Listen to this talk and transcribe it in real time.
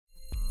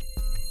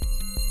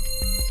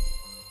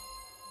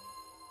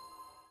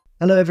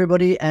Hello,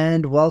 everybody,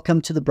 and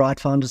welcome to the Bright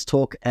Founders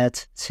Talk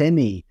at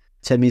Temi.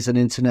 Temi is an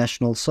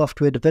international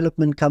software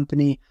development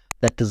company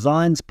that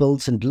designs,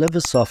 builds, and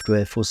delivers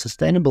software for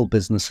sustainable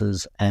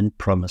businesses and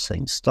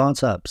promising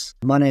startups.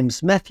 My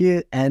name's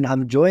Matthew, and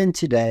I'm joined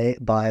today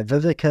by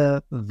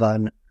Viveka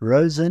von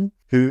Rosen,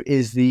 who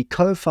is the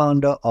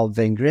co-founder of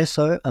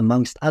Vengreso,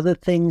 amongst other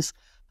things,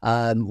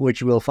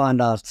 which we'll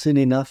find out soon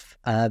enough.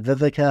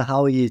 Viveka,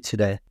 how are you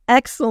today?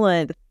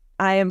 Excellent.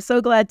 I am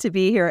so glad to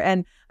be here.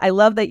 And I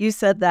love that you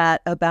said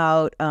that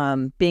about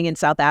being in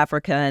South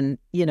Africa and,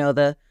 you know,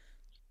 the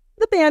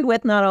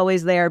bandwidth not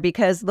always there,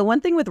 because the one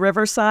thing with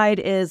Riverside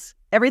is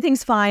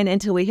everything's fine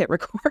until we hit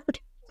record,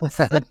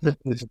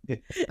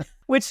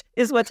 which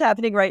is what's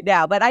happening right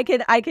now. But I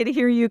can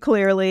hear you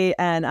clearly.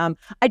 And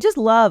I just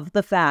love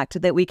the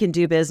fact that we can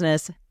do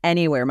business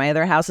anywhere. My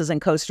other house is in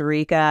Costa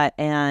Rica,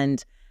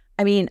 and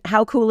I mean,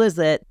 how cool is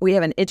it? We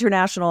have an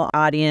international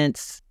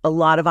audience. A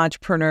lot of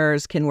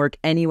entrepreneurs can work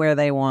anywhere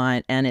they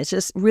want. And it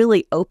just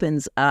really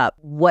opens up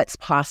what's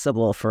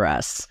possible for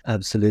us.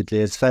 Absolutely.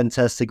 It's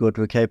fantastic what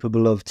we're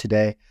capable of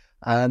today.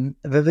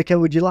 Viveka,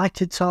 would you like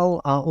to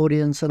tell our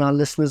audience and our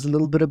listeners a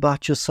little bit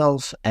about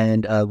yourself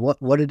and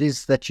what it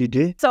is that you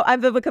do? So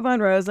I'm Viveka von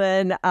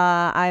Rosen.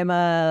 I'm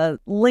a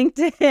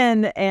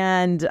LinkedIn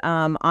and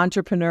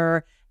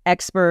entrepreneur,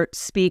 expert,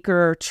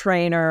 speaker,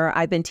 trainer.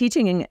 I've been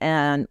teaching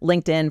on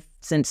LinkedIn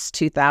since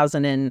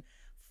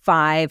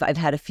 2005. I've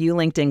had a few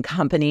LinkedIn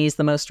companies,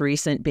 the most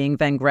recent being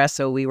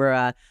Vengreso. We were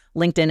a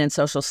LinkedIn and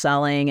social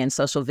selling and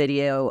social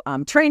video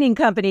training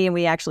company, and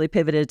we actually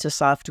pivoted to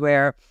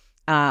software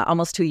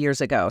almost 2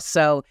 years ago.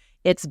 So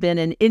it's been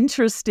an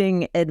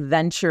interesting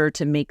adventure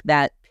to make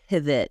that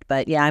pivot.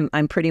 But yeah,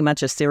 I'm pretty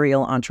much a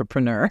serial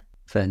entrepreneur.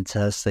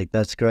 Fantastic.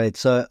 That's great.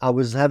 So I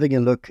was having a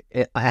look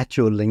at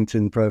your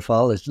LinkedIn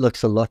profile. It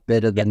looks a lot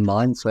better than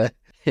mine. So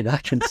I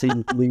can see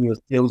you putting your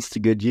skills to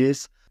good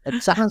use.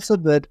 Tell us a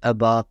bit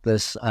about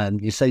this.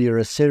 You say you're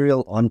a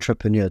serial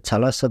entrepreneur.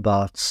 Tell us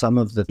about some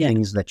of the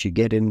things that you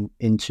get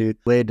into.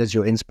 Where does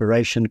your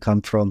inspiration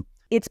come from?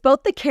 It's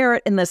both the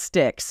carrot and the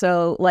stick.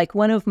 So like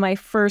one of my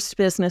first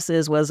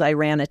businesses was I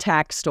ran a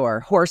tack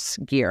store, horse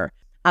gear.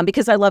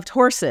 Because I loved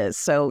horses.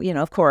 So,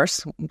 of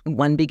course,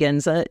 one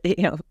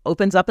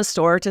opens up a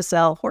store to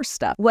sell horse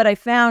stuff. What I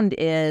found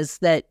is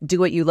that do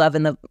what you love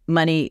and the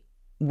money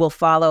will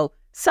follow.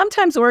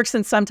 Sometimes works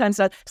and sometimes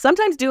not.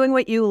 Sometimes doing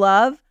what you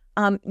love,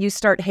 you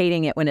start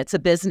hating it when it's a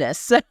business.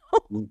 So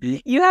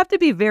you have to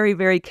be very,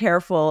 very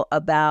careful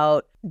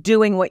about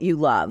doing what you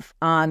love.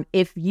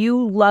 If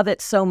you love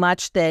it so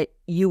much that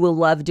you will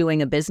love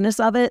doing a business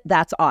of it,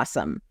 that's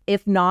awesome.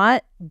 If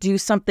not, do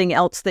something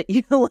else that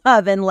you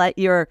love and let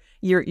your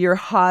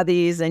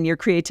hobbies and your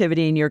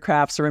creativity and your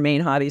crafts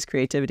remain hobbies,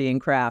 creativity,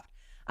 and craft.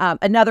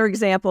 Another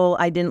example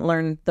I didn't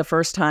learn the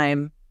first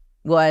time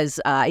was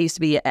I used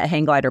to be a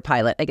hang glider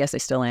pilot. I guess I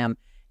still am.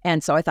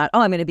 And so I thought,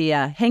 I'm going to be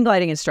a hang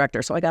gliding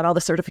instructor. So I got all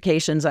the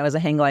certifications. I was a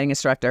hang gliding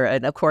instructor.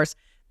 And of course,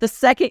 the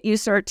second you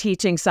start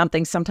teaching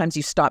something, sometimes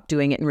you stop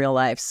doing it in real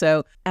life.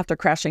 So after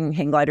crashing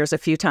hang gliders a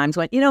few times,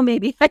 went,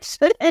 maybe I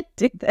shouldn't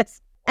do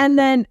this. And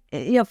then,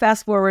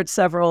 fast forward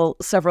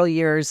several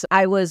years,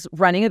 I was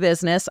running a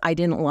business I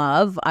didn't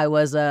love. I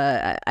was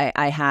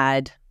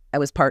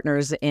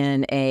partners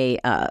in a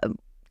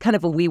kind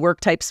of a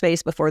WeWork type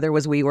space before there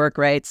was WeWork,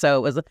 right? So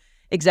it was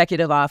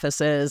executive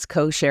offices,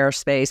 co-share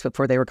space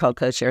before they were called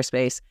co-share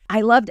space.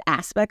 I loved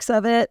aspects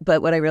of it,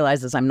 but what I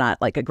realized is I'm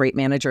not like a great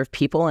manager of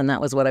people, and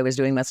that was what I was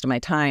doing most of my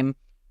time.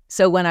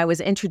 So when I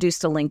was introduced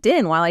to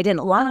LinkedIn, while I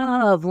didn't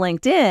love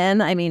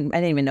LinkedIn, I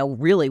didn't even know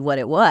really what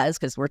it was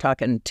because we're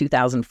talking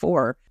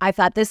 2004. I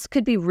thought this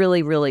could be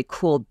really, really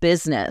cool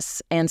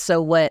business. And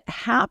so what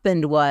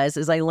happened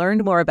was I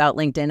learned more about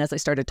LinkedIn as I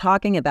started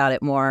talking about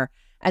it more,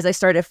 as I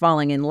started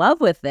falling in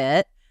love with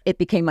it. It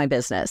became my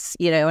business,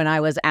 and I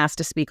was asked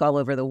to speak all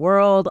over the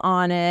world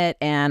on it.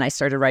 And I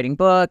started writing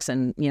books,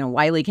 and,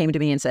 Wiley came to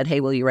me and said, hey,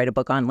 will you write a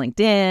book on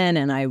LinkedIn?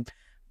 And I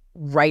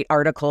write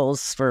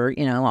articles for,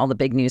 all the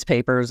big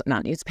newspapers,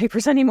 not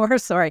newspapers anymore,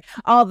 sorry,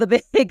 all the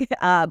big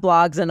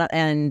blogs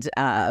and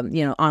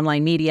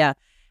online media.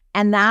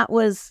 And that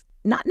was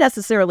not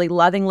necessarily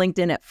loving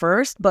LinkedIn at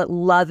first, but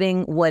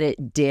loving what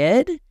it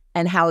did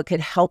and how it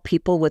could help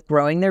people with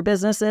growing their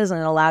businesses.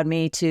 And it allowed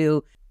me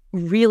to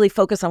really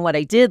focus on what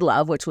I did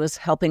love, which was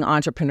helping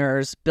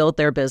entrepreneurs build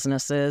their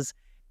businesses.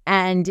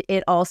 And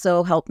it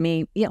also helped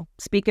me,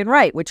 speak and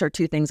write, which are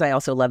two things I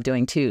also love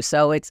doing too.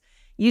 So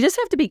you just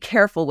have to be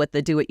careful with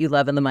the do what you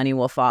love and the money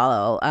will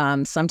follow.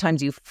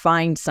 Sometimes you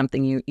find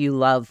something you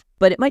love,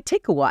 but it might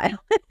take a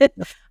while.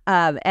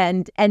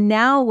 And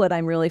now what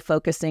I'm really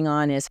focusing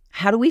on is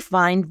how do we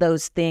find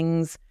those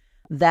things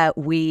that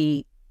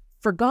we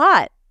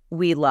forgot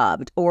we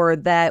loved or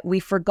that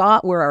we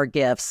forgot were our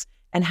gifts,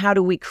 and how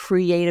do we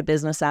create a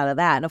business out of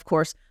that? And of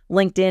course,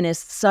 LinkedIn is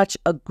such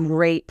a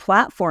great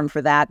platform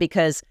for that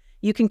because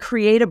you can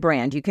create a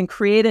brand, you can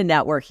create a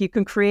network, you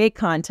can create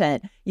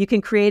content, you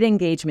can create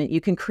engagement, you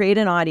can create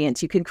an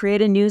audience, you can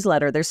create a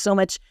newsletter. There's so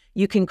much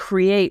you can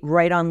create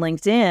right on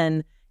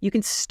LinkedIn. You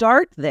can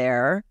start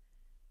there,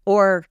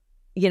 or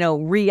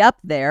re-up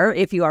there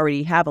if you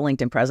already have a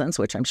LinkedIn presence,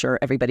 which I'm sure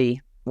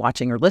everybody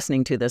watching or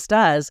listening to this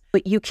does,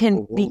 but you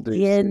can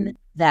begin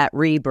that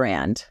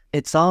rebrand.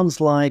 It sounds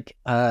like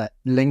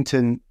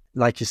LinkedIn,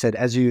 like you said,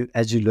 as you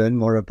learn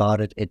more about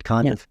it, it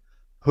kind of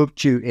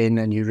hooked you in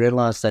and you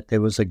realized that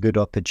there was a good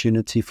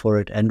opportunity for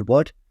it. And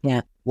what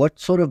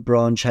sort of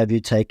branch have you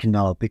taken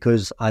now?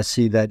 Because I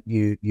see that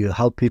you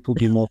help people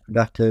be more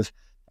productive.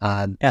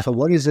 So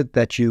what is it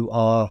that you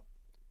are,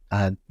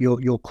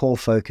 your core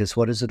focus,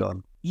 what is it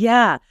on?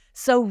 Yeah.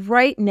 So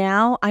right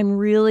now I'm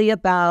really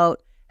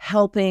about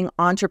helping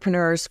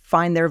entrepreneurs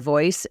find their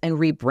voice and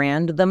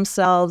rebrand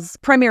themselves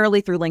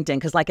primarily through LinkedIn.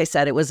 Because like I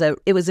said, it was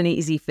an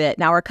easy fit.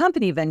 Now our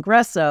company,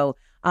 Vengresso,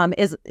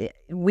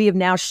 we have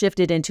now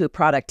shifted into a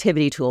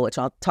productivity tool, which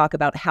I'll talk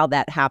about how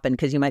that happened,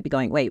 because you might be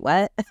going, wait,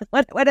 what?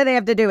 What do they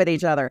have to do with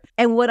each other?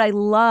 And what I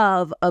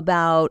love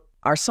about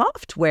our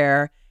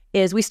software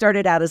is we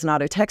started out as an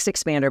auto text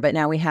expander, but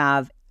now we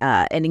have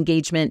an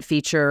engagement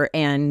feature,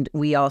 and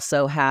we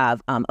also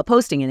have a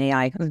posting in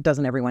AI,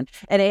 doesn't everyone,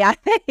 an AI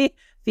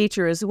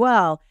feature as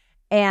well.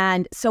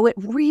 And so it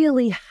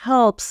really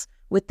helps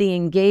with the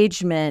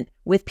engagement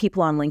with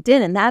people on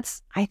LinkedIn. And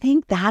I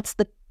think that's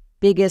the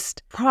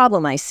biggest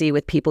problem I see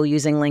with people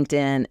using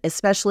LinkedIn,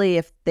 especially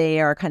if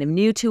they are kind of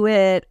new to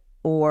it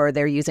or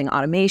they're using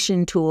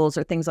automation tools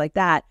or things like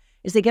that,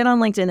 is they get on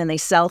LinkedIn and they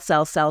sell.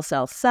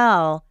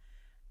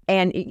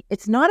 And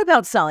it's not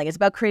about selling, it's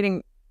about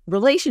creating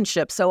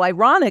relationships. So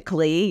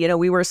ironically,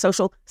 we were a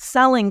social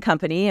selling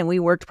company and we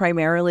worked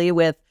primarily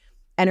with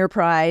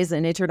enterprise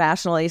and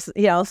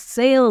international,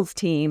 sales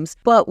teams.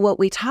 But what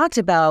we talked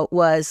about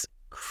was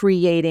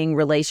creating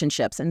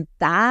relationships. And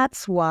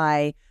that's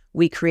why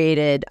we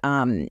created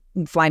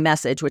Fly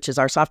Message, which is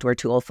our software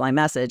tool, Fly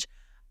Message,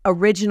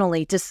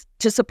 originally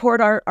to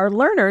support our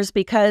learners,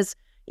 because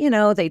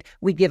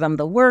we'd give them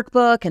the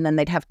workbook and then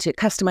they'd have to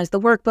customize the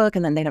workbook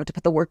and then they'd have to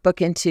put the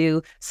workbook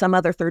into some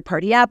other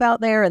third-party app out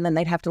there and then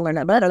they'd have to learn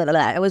blah, blah, blah,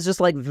 blah. It was just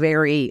like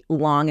very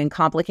long and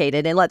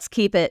complicated. And let's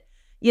keep it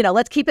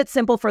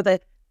simple for the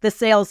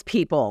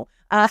salespeople.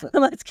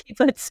 Let's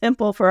keep it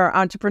simple for our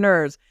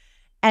entrepreneurs.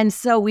 And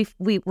so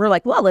we were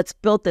like, well, let's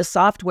build this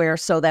software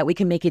so that we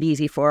can make it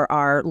easy for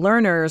our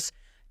learners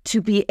to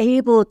be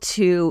able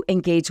to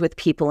engage with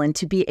people and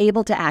to be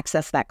able to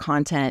access that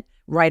content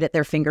right at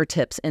their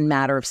fingertips in a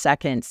matter of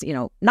seconds,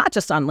 not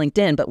just on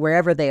LinkedIn, but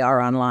wherever they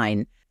are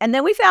online. And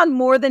then we found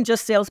more than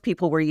just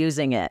salespeople were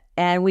using it.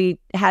 And we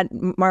had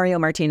Mario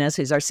Martinez,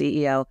 who's our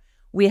CEO,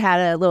 we had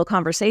a little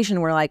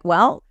conversation. We're like,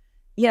 well,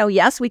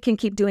 yes, we can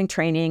keep doing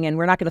training and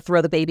we're not going to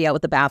throw the baby out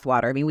with the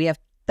bathwater. I mean, we have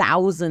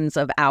thousands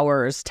of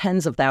hours,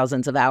 tens of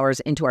thousands of hours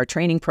into our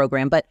training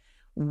program, but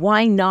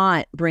why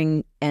not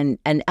bring and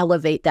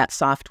elevate that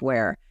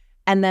software?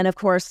 And then, of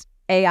course,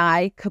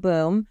 AI,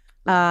 kaboom.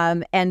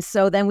 And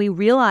so then we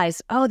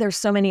realized, there's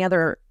so many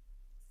other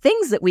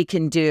things that we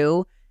can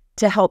do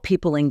to help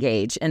people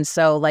engage. And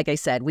so, like I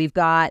said, we've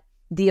got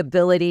the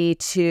ability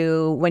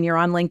to, when you're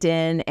on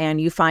LinkedIn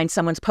and you find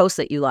someone's post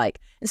that you like,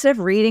 instead of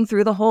reading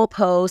through the whole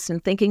post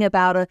and thinking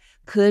about a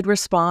good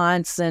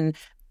response and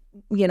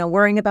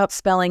worrying about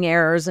spelling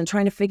errors and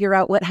trying to figure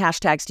out what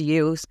hashtags to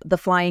use, the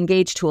Fly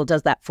Engage tool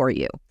does that for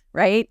you,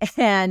 right?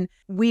 And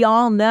we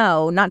all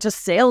know, not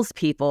just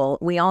salespeople,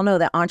 we all know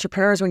that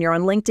entrepreneurs, when you're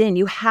on LinkedIn,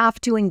 you have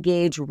to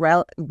engage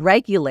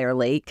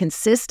regularly,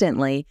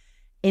 consistently,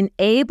 in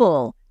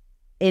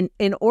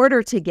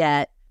order to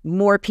get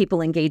more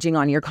people engaging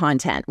on your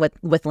content with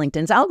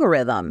LinkedIn's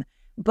algorithm.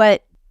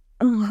 But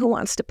who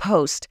wants to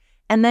post?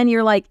 And then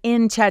you're like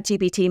in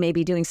ChatGPT,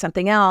 maybe doing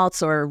something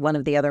else or one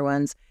of the other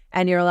ones.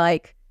 And you're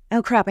like,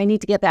 oh crap, I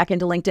need to get back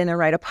into LinkedIn and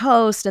write a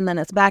post. And then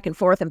it's back and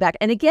forth and back.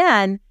 And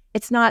again,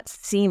 it's not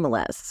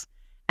seamless.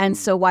 And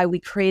so why we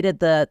created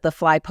the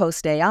Fly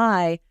Post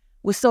AI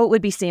was so it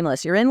would be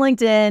seamless. You're in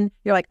LinkedIn,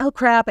 you're like, oh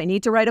crap, I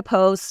need to write a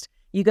post.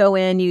 You go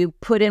in, you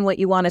put in what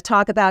you want to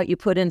talk about, you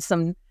put in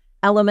some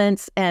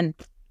elements, and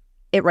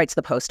it writes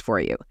the post for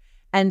you.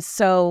 And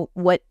so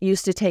what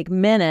used to take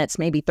minutes,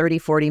 maybe 30,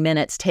 40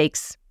 minutes,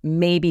 takes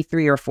maybe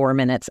 3 or 4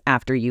 minutes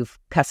after you've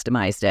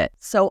customized it.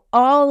 So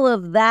all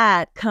of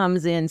that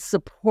comes in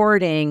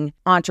supporting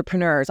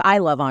entrepreneurs. I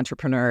love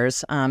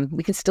entrepreneurs.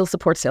 We can still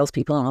support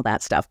salespeople and all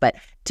that stuff. But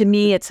to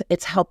me,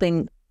 it's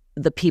helping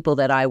the people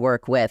that I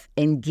work with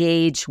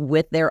engage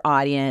with their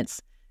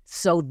audience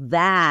so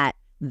that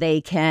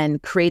they can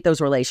create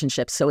those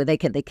relationships, so they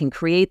can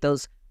create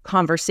those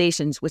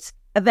conversations which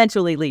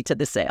eventually lead to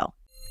the sale.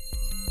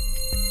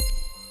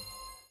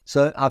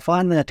 So I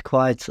find that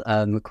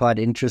quite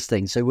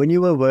interesting. So when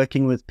you were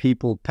working with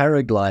people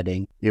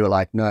paragliding, you were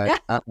like, no.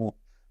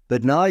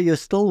 But now you're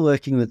still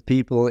working with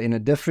people in a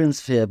different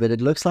sphere, but it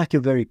looks like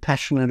you're very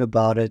passionate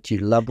about it. You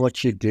love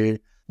what you do.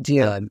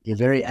 You're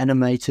very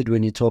animated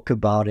when you talk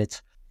about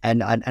it.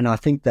 And I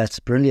think that's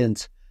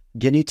brilliant.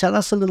 Can you tell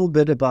us a little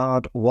bit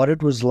about what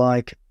it was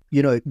like,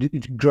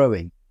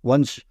 growing?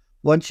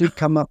 Once you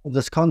come up with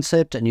this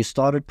concept and you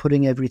started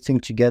putting everything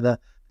together,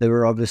 there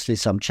were obviously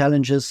some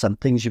challenges, some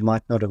things you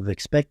might not have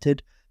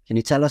expected. Can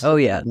you tell us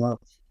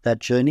about that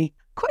journey?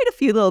 Quite a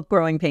few little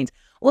growing pains.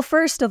 Well,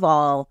 first of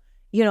all,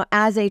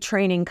 as a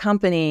training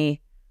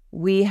company,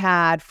 we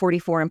had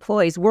 44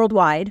 employees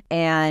worldwide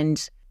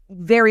and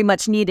very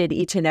much needed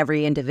each and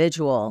every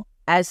individual.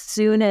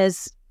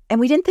 And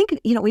we didn't think,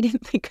 we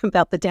didn't think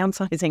about the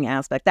downsizing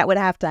aspect. That would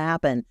have to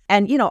happen.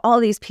 And, all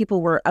these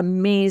people were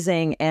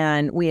amazing.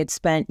 And we had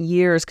spent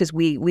years, because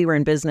we were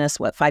in business,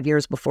 5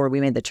 years before we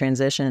made the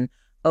transition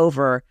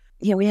over.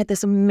 We had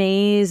this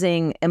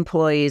amazing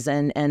employees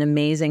and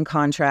amazing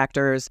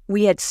contractors.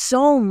 We had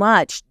so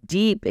much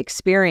deep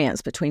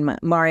experience between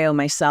Mario,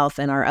 myself,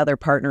 and our other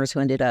partners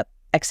who ended up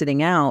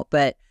exiting out.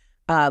 But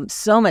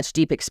so much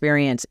deep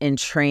experience in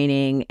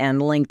training and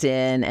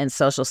LinkedIn and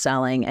social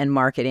selling and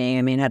marketing.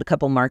 I mean, had a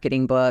couple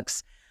marketing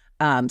books,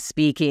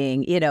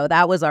 speaking,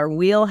 that was our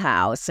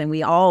wheelhouse. And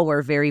we all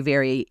were very,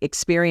 very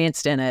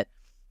experienced in it.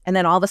 And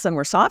then all of a sudden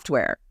we're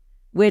software,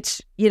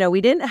 which,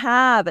 we didn't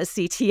have a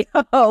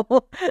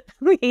CTO.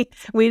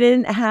 we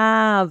didn't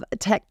have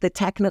the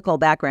technical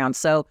background.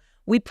 So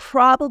we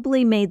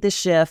probably made the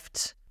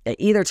shift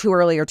either too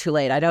early or too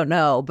late. I don't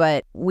know.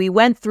 But we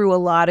went through a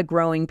lot of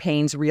growing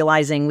pains,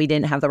 realizing we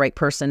didn't have the right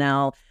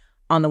personnel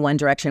on the one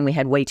direction. We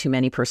had way too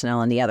many personnel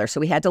on the other.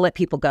 So we had to let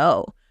people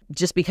go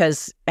just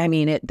because,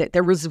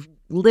 there was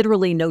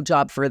literally no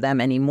job for them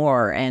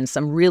anymore, and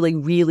some really,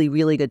 really,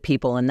 really good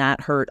people. And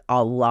that hurt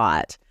a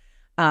lot.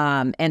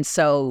 And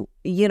so,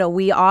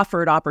 we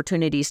offered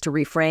opportunities to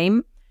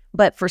reframe,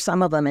 but for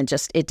some of them,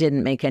 it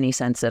didn't make any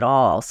sense at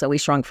all. So we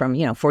shrunk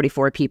from,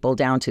 44 people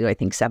down to, I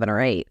think, 7 or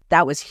 8.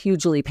 That was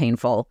hugely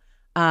painful.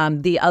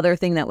 The other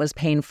thing that was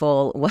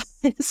painful was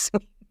we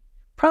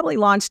probably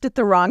launched at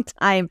the wrong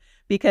time,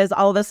 because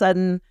all of a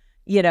sudden,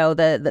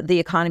 the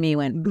economy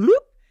went bloop.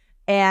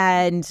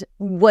 And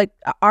what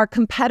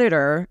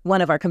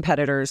one of our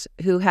competitors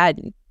who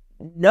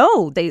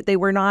they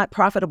were not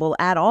profitable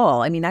at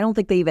all. I don't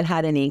think they even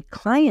had any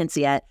clients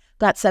yet,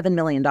 got $7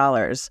 million.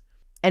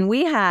 And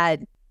we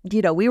had,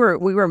 we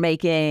were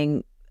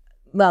making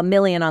 $1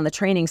 million on the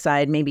training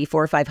side, maybe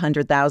 400,000 or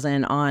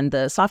 500,000 on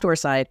the software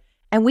side.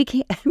 And we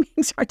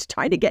started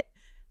trying to get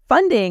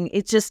funding.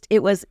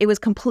 It was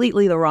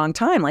completely the wrong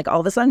time. Like all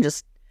of a sudden,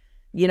 just,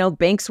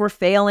 banks were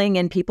failing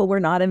and people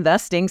were not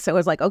investing. So it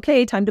was like,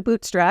 okay, time to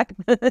bootstrap,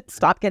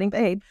 stop getting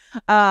paid.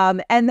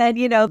 And then,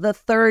 the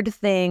third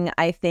thing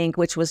I think,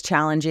 which was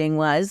challenging,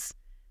 was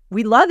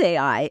we love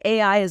AI.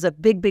 AI is a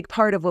big, big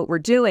part of what we're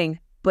doing,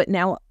 but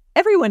now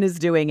everyone is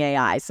doing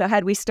AI. So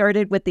had we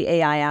started with the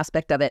AI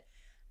aspect of it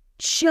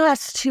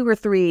just 2 or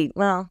 3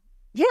 months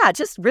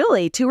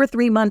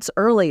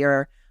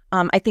earlier,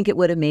 I think it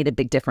would have made a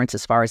big difference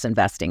as far as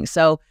investing.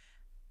 So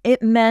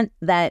it meant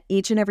that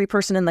each and every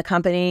person in the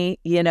company,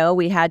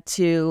 we had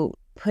to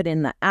put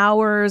in the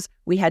hours,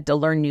 we had to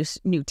learn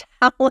new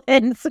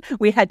talents,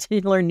 we had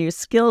to learn new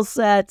skill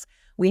sets,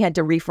 we had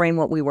to reframe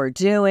what we were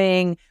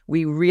doing,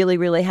 we really,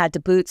 really had to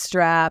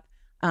bootstrap.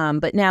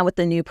 But now with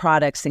the new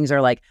products, things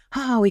are like,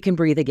 we can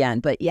breathe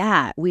again. But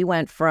yeah, we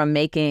went from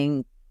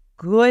making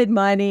good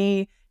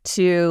money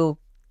to,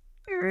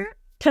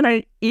 can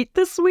I eat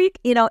this week?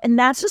 And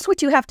that's just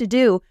what you have to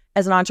do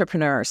as an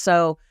entrepreneur.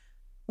 So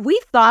we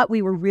thought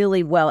we were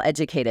really well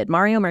educated.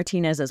 Mario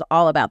Martinez is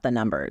all about the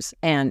numbers.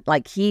 And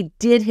he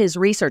did his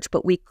research,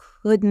 but we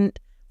couldn't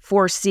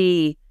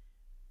foresee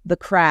the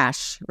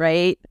crash,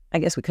 right? I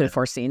guess we could have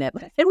foreseen it,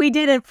 but we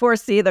didn't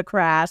foresee the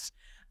crash.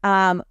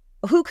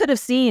 Who could have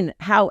seen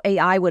how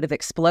AI would have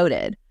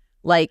exploded?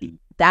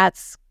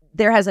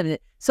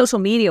 Social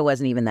media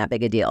wasn't even that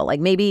big a deal.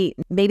 Maybe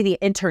the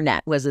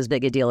internet was as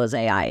big a deal as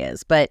AI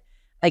is, but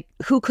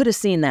who could have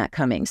seen that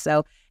coming?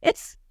 So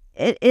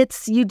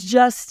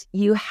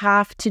you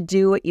have to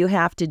do what you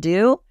have to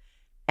do,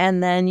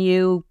 and then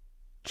you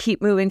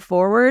keep moving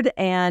forward,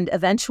 and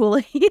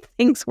eventually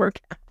things work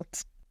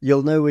out.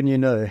 You'll know when you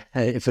know,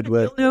 if it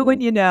works. You'll know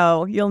when you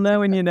know. You'll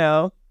know when you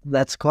know.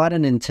 That's quite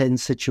an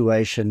intense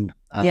situation.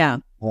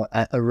 Or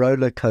a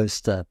roller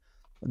coaster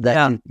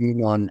that you've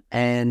been on.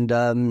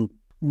 And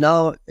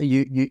now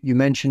you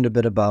mentioned a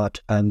bit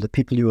about the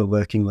people you were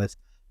working with.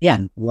 Yeah.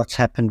 And what's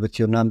happened with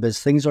your numbers?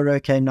 Things are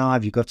okay now?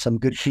 Have you got some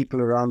good people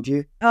around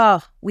you?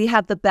 Oh, we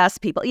have the best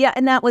people. Yeah,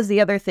 and that was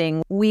the other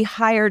thing. We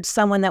hired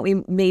someone that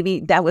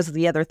that was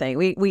the other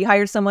thing. We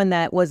hired someone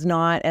that was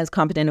not as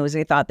competent as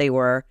we thought they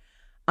were.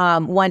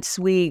 Once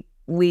we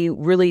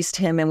released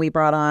him and we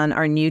brought on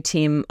our new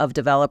team of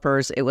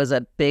developers, it was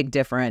a big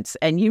difference.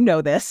 And you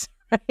know this,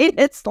 right?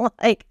 It's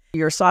like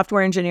your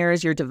software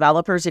engineers, your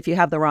developers, if you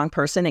have the wrong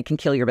person, it can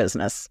kill your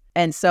business.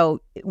 And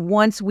so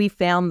once we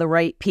found the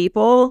right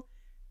people,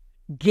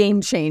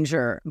 game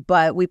changer.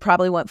 But we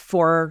probably went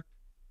 4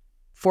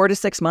 to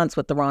 6 months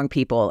with the wrong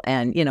people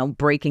and,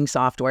 breaking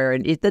software.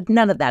 And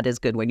none of that is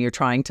good when you're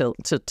trying to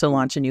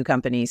launch a new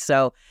company.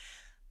 So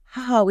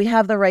we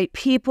have the right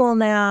people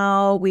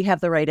now. We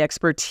have the right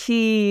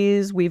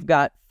expertise. We've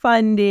got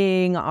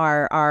funding.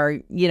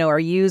 Our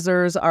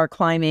users are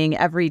climbing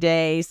every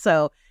day.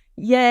 So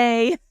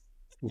yay.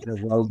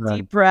 Well done.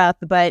 Deep breath.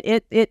 But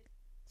it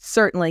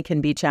certainly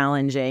can be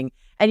challenging.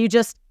 And you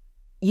just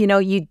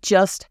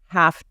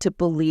have to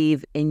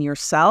believe in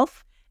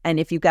yourself. And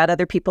if you've got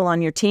other people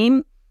on your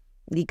team,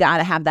 you got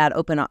to have that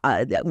open.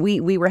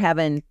 We were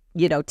having,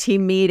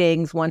 team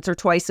meetings once or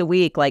twice a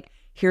week. Like,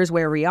 here's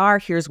where we are.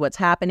 Here's what's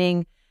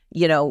happening.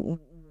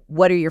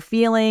 What are your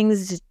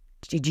feelings?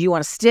 Do you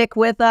want to stick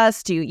with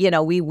us?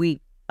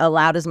 We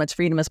allowed as much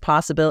freedom as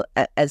possible,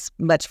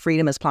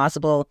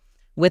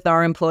 with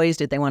our employees.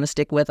 Did they want to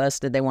stick with us?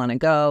 Did they want to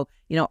go?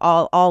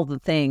 All the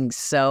things.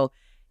 So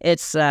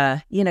it's,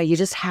 you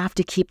just have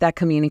to keep that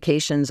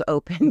communications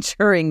open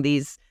during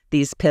these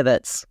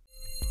pivots.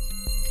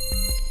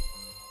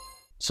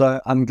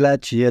 So I'm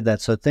glad to hear that.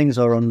 So things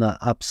are on the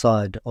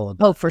upside, or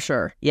for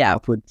sure. Yeah.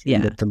 upward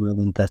trend at the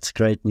moment. That's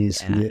great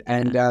news for you.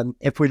 And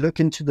if we look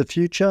into the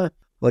future,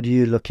 what are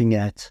you looking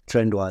at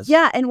trend-wise?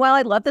 Yeah, and while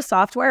I love the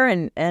software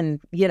and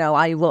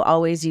I will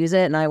always use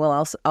it and I will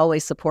also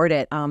always support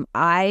it,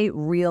 I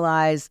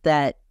realize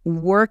that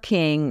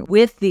working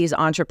with these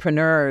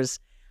entrepreneurs,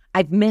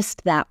 I've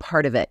missed that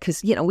part of it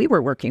because, we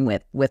were working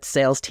with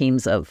sales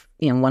teams of,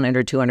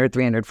 100, 200,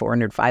 300,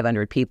 400,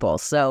 500 people.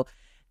 So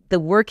the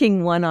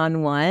working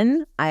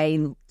one-on-one, I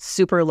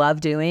super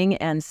love doing.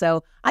 And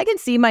so I can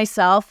see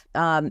myself,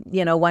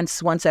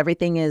 once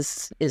everything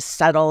is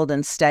settled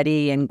and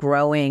steady and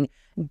growing,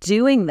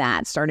 doing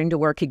that, starting to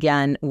work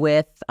again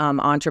with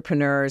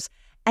entrepreneurs,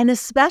 and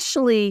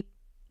especially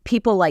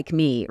people like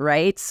me,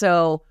 right?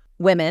 So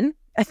women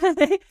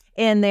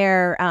in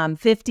their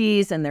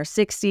 50s and their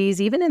 60s,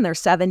 even in their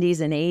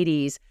 70s and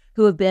 80s,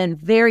 who have been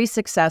very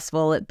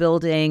successful at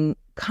building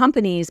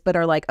companies, but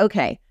are like,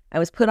 okay, I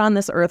was put on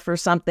this earth for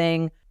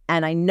something,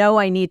 and I know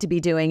I need to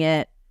be doing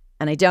it,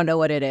 and I don't know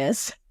what it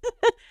is.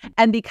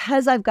 And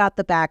because I've got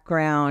the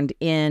background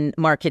in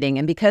marketing,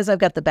 and because I've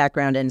got the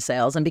background in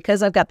sales, and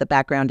because I've got the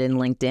background in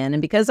LinkedIn,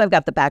 and because I've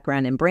got the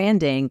background in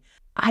branding,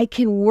 I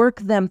can work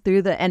them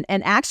through and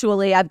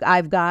actually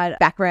I've got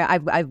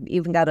background. I've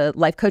even got a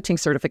life coaching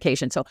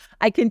certification, so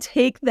I can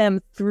take them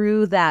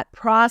through that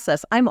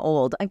process. I'm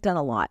old. I've done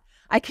a lot.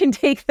 I can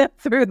take them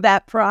through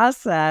that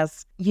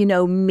process,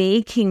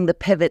 making the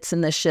pivots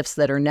and the shifts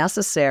that are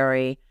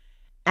necessary,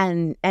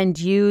 and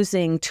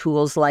using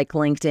tools like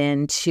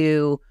LinkedIn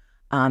to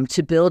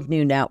build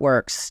new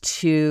networks,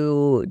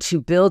 to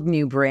build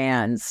new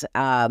brands,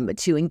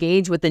 to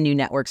engage with the new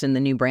networks and the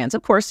new brands.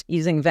 Of course,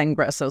 using Van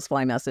Gresso's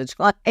Fly Message,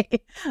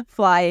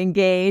 Fly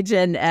Engage,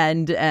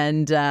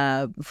 and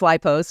Fly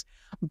Post,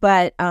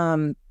 but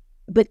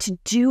to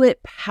do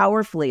it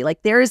powerfully.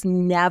 Like, there has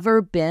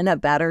never been a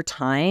better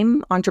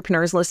time,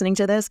 entrepreneurs listening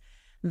to this,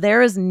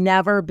 there has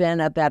never been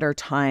a better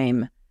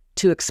time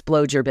to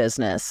explode your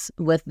business.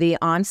 With the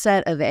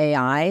onset of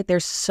AI,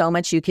 there's so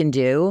much you can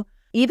do.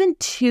 Even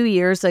 2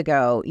 years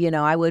ago,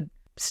 I would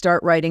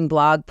start writing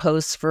blog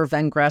posts for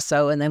Van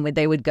Gresso, and then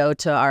they would go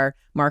to our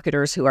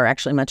marketers who are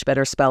actually much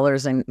better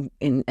spellers and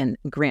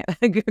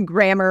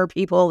grammar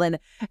people, and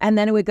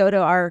then it would go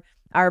to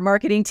our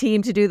marketing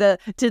team to do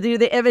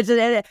the image,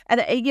 and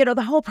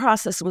the whole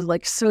process was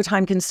like so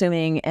time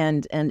consuming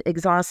and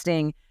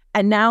exhausting.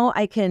 And now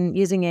I can,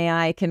 using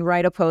AI, I can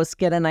write a post,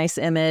 get a nice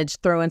image,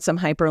 throw in some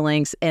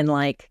hyperlinks in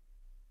like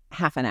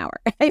half an hour.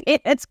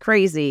 It's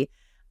crazy.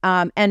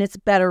 And it's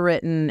better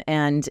written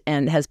and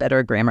has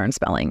better grammar and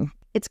spelling.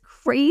 It's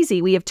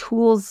crazy. We have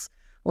tools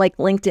like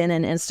LinkedIn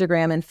and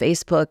Instagram and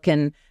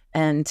Facebook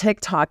and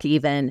TikTok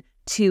even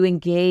to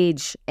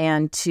engage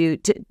and to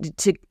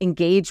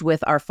engage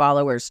with our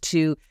followers,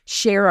 to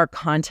share our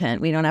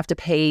content. We don't have to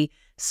pay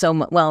so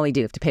much. Well, we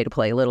do have to pay to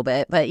play a little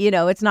bit, but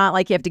it's not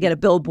like you have to get a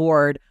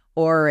billboard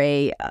or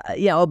a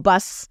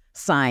bus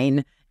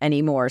sign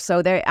anymore.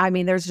 So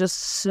there's just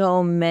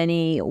so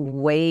many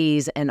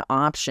ways and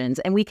options,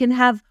 and we can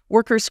have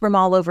workers from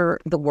all over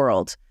the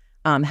world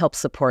help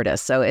support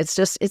us. So it's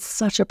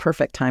such a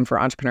perfect time for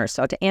entrepreneurs.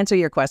 So to answer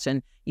your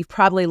question, you've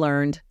probably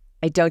learned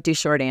I don't do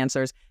short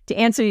answers. To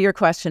answer your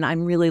question,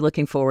 I'm really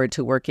looking forward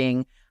to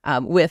working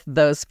with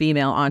those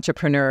female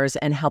entrepreneurs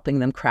and helping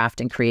them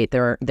craft and create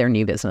their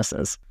new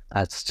businesses.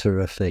 That's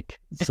terrific.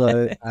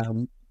 So,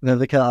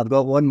 Viveka, I've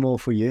got one more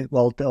for you.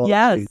 Well,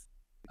 yes.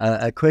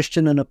 A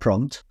question and a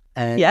prompt.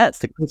 And yes.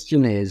 The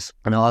question is,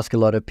 and I ask a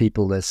lot of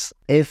people this,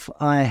 if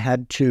I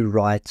had to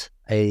write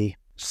a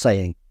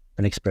saying,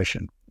 an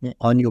expression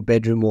on your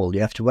bedroom wall,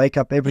 you have to wake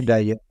up every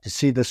day to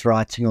see this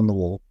writing on the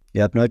wall.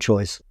 You have no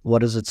choice. What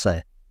does it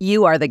say?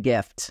 You are the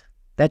gift.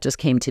 That just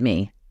came to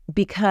me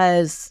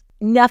because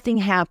nothing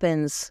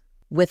happens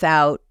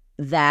without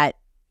that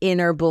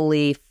inner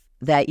belief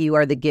that you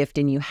are the gift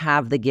and you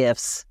have the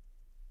gifts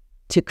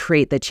to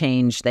create the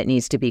change that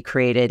needs to be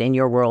created in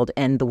your world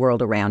and the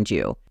world around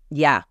you.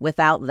 Yeah,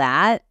 without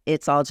that,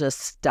 it's all just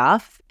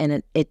stuff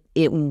and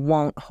it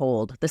won't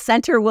hold. The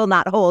center will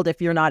not hold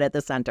if you're not at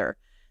the center.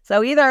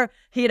 So either,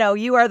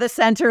 you are the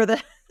center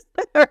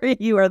or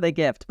you are the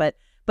gift. But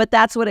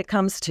that's what it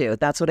comes to.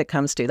 That's what it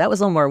comes to. That was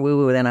a little more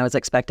woo-woo than I was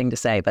expecting to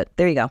say, but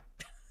there you go.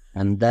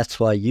 And that's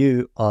why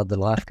you are the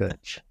life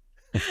coach.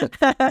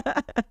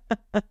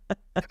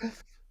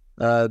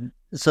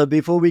 So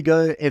before we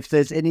go, if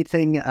there's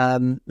anything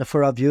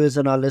for our viewers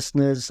and our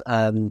listeners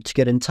to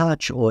get in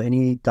touch or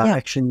any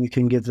direction you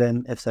can give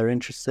them if they're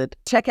interested.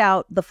 Check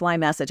out the Fly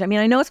Message. I mean,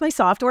 I know it's my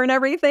software and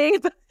everything,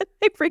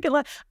 I freaking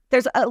love.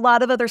 There's a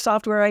lot of other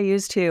software I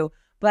use too.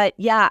 But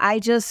yeah,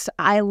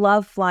 I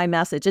love Fly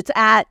Message. You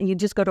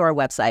just go to our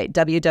website,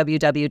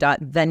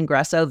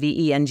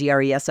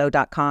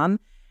 www.vengreso.com,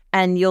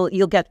 and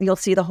you'll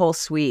see the whole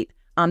suite.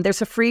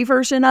 There's a free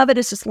version of it.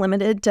 It's just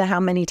limited to how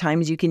many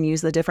times you can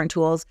use the different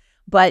tools.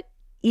 But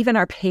even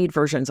our paid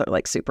versions are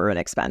like super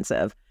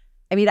inexpensive.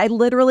 I mean, I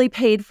literally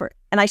paid for,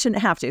 and I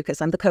shouldn't have to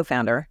because I'm the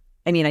co-founder.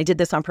 I mean, I did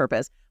this on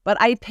purpose, but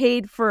I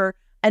paid for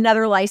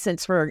another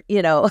license for,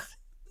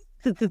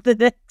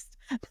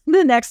 the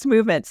next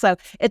movement. So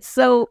it's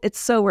so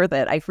worth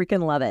it. I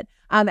freaking love it.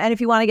 And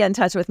if you want to get in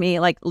touch with me,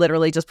 like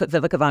literally just put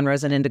Viveka von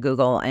Rosen into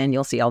Google and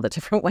you'll see all the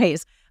different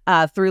ways.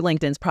 Through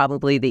LinkedIn's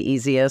probably the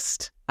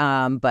easiest.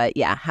 But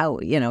yeah,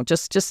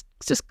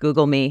 just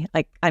Google me.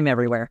 Like I'm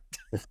everywhere.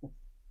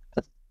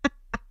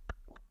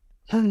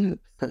 You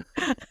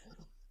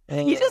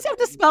just have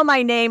to spell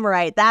my name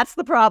right. That's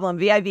the problem.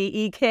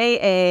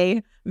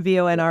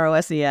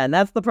 VIVEKAVONROSEN.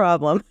 That's the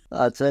problem.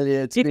 I'll tell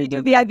you, if you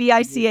do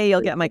VIVICA,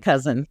 you'll get my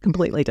cousin.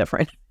 Completely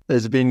different.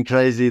 It's been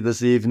crazy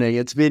this evening.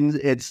 It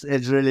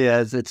really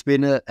has. It's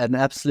been an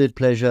absolute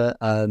pleasure.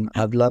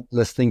 I've loved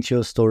listening to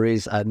your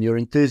stories. Your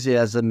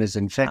enthusiasm is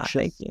infectious.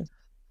 Thank you.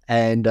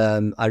 And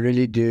I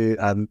really do,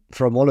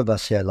 from all of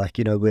us here,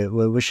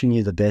 we're wishing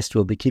you the best.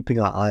 We'll be keeping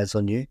our eyes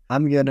on you.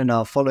 I'm going to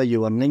now follow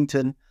you on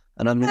LinkedIn,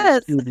 and I'm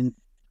going to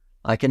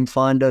I can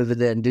find over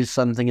there and do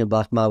something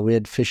about my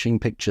weird fishing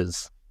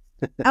pictures.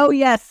 Oh,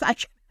 yes. I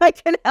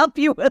can help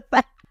you with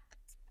that.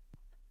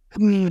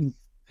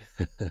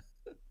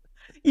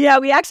 Yeah,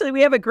 we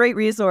have a great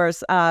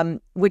resource,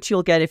 which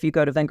you'll get if you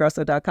go to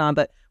vengreso.com.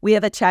 But we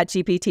have a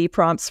ChatGPT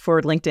prompts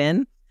for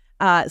LinkedIn.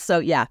 So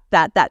yeah,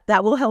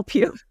 that will help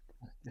you.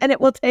 And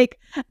it'll take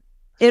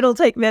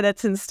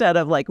minutes instead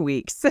of like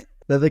weeks.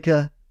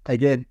 Viveka,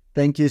 again,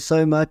 thank you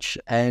so much.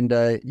 And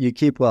you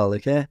keep well,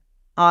 okay?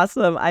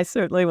 Awesome. I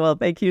certainly will.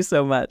 Thank you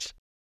so much.